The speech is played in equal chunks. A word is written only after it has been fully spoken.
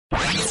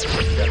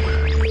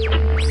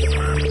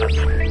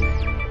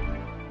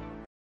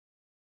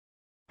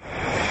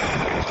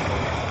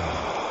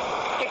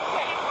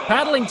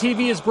Paddling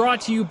TV is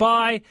brought to you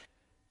by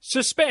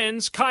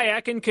Suspend's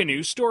Kayak and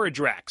Canoe Storage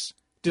Racks,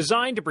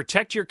 designed to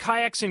protect your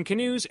kayaks and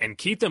canoes and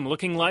keep them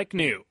looking like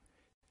new.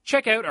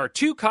 Check out our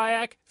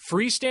 2-kayak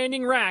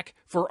freestanding rack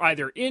for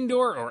either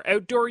indoor or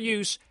outdoor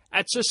use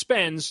at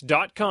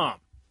suspends.com.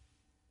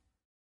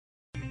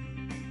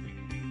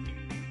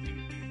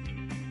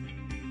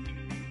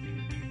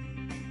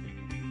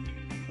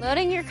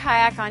 Loading your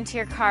kayak onto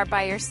your car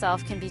by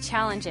yourself can be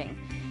challenging,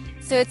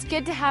 so it's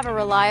good to have a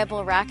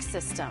reliable rack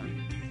system.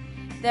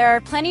 There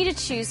are plenty to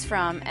choose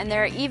from, and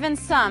there are even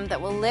some that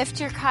will lift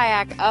your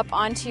kayak up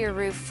onto your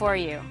roof for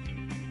you.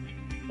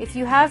 If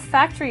you have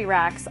factory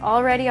racks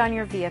already on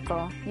your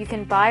vehicle, you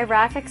can buy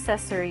rack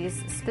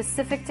accessories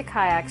specific to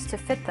kayaks to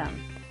fit them.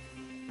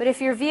 But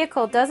if your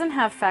vehicle doesn't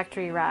have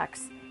factory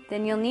racks,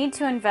 then you'll need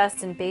to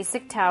invest in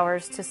basic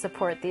towers to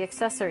support the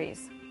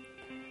accessories.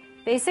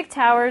 Basic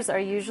towers are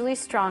usually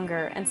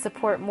stronger and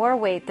support more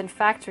weight than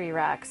factory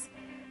racks,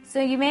 so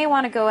you may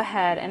want to go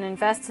ahead and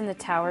invest in the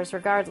towers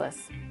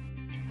regardless.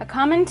 A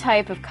common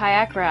type of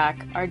kayak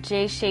rack are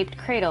J-shaped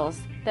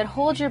cradles that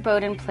hold your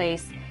boat in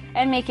place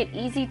and make it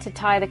easy to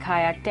tie the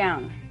kayak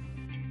down.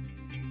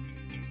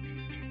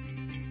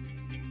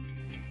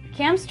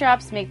 Cam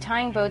straps make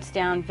tying boats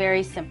down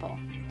very simple.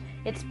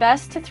 It's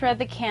best to thread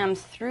the cams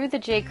through the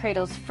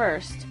J-cradles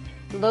first,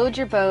 load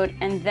your boat,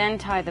 and then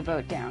tie the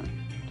boat down.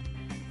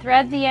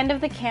 Thread the end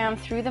of the cam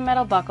through the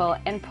metal buckle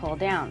and pull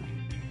down.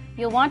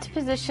 You'll want to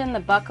position the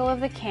buckle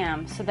of the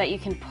cam so that you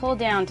can pull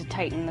down to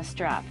tighten the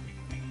strap.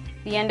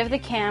 The end of the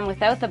cam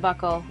without the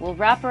buckle will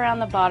wrap around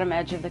the bottom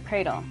edge of the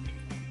cradle.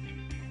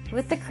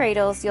 With the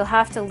cradles, you'll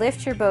have to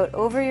lift your boat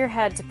over your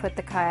head to put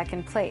the kayak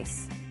in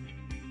place.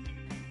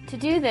 To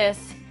do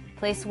this,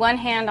 place one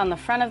hand on the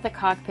front of the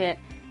cockpit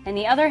and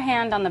the other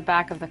hand on the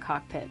back of the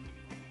cockpit.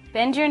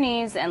 Bend your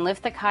knees and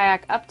lift the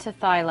kayak up to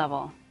thigh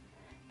level.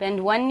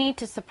 Bend one knee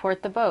to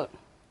support the boat.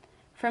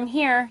 From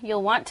here,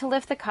 you'll want to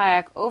lift the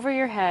kayak over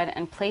your head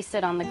and place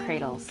it on the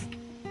cradles.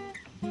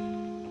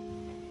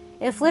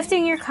 If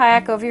lifting your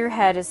kayak over your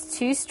head is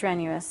too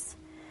strenuous,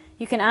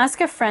 you can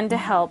ask a friend to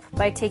help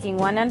by taking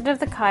one end of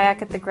the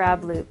kayak at the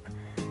grab loop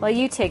while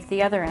you take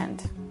the other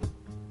end.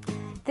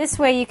 This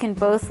way you can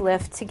both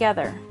lift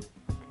together.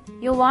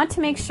 You'll want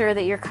to make sure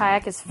that your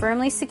kayak is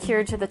firmly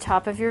secured to the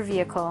top of your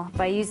vehicle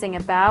by using a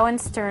bow and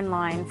stern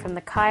line from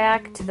the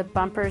kayak to the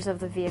bumpers of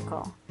the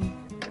vehicle.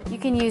 You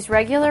can use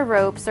regular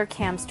ropes or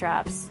cam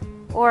straps,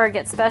 or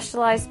get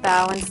specialized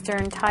bow and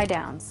stern tie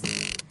downs.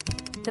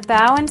 The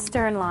bow and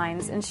stern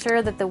lines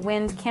ensure that the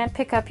wind can't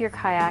pick up your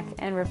kayak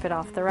and rip it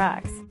off the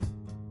racks.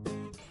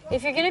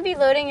 If you're going to be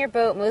loading your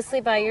boat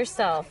mostly by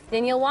yourself,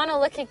 then you'll want to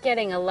look at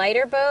getting a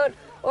lighter boat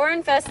or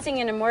investing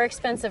in a more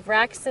expensive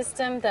rack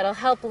system that'll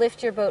help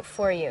lift your boat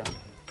for you.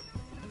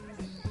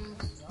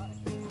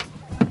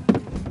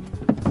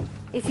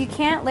 If you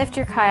can't lift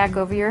your kayak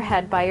over your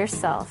head by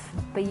yourself,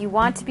 but you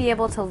want to be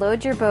able to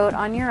load your boat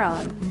on your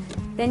own,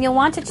 then you'll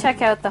want to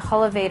check out the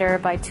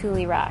Hullivator by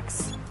Thule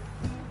Racks.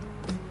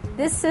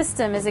 This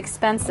system is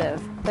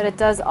expensive, but it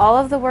does all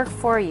of the work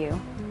for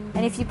you,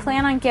 and if you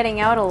plan on getting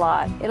out a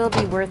lot, it'll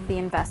be worth the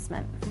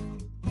investment.